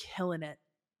was killing it.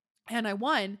 And I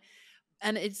won.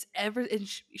 And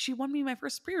she won me my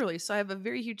first pre-release, so I have a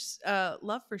very huge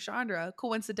love for Chandra.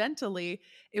 Coincidentally,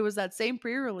 it was that same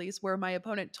pre-release where my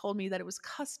opponent told me that it was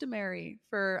customary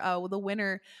for the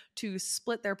winner to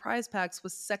split their prize packs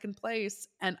with second place,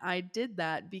 and I did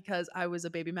that because I was a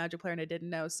baby Magic player and I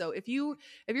didn't know. So if you're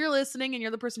listening and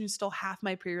you're the person who stole half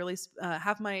my pre-release,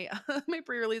 half my my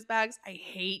pre-release bags, I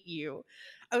hate you.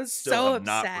 I was Still so have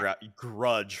upset. not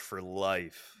grudge for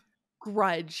life.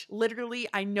 Grudge. Literally,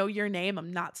 I know your name.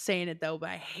 I'm not saying it though, but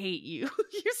I hate you.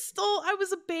 I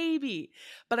was a baby.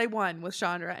 But I won with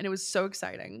Chandra, and it was so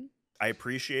exciting. I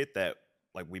appreciate that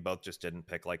like we both just didn't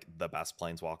pick like the best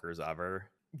planeswalkers ever.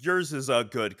 Yours is a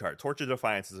good card. Torch of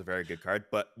Defiance is a very good card,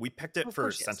 but we picked it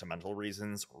for sentimental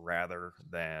reasons rather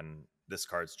than this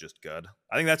card's just good.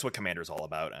 I think that's what Commander's all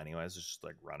about anyways. It's just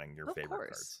like running your favorite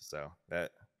cards. So that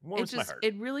warms my heart.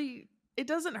 It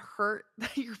doesn't hurt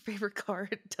that your favorite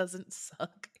card doesn't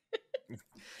suck.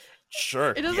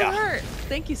 Sure. It doesn't hurt.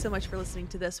 Thank you so much for listening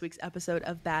to this week's episode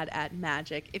of Bad at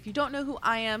Magic. If you don't know who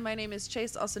I am, my name is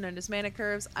Chase, also known as Mana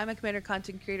Curves. I'm a Commander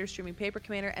content creator streaming Paper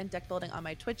Commander and deck building on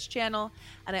my Twitch channel.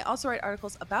 And I also write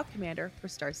articles about Commander for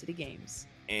Star City Games.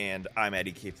 And I'm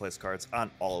Eddie K. Plays Cards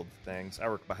on all of the things. I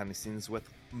work behind the scenes with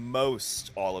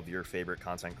most all of your favorite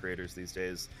content creators these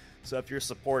days. So if you're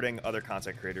supporting other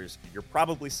content creators, you're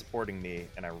probably supporting me,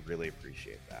 and I really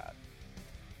appreciate that.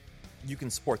 You can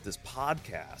support this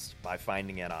podcast by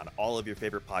finding it on all of your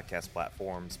favorite podcast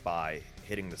platforms by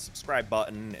hitting the subscribe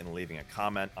button and leaving a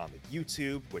comment on the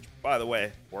YouTube, which, by the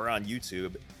way, we're on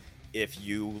YouTube. If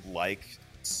you like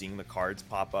seeing the cards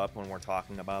pop up when we're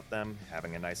talking about them,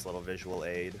 having a nice little visual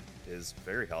aid is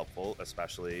very helpful,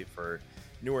 especially for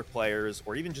newer players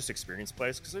or even just experienced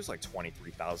players, because there's like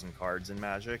 23,000 cards in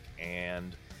Magic,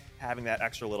 and having that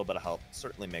extra little bit of help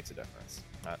certainly makes a difference.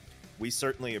 We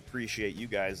certainly appreciate you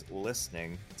guys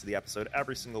listening to the episode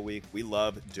every single week. We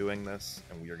love doing this,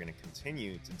 and we are going to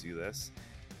continue to do this.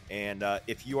 And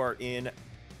if you are in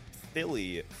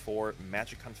Philly for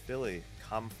MagicCon Philly,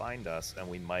 come find us, and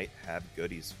we might have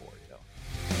goodies for you.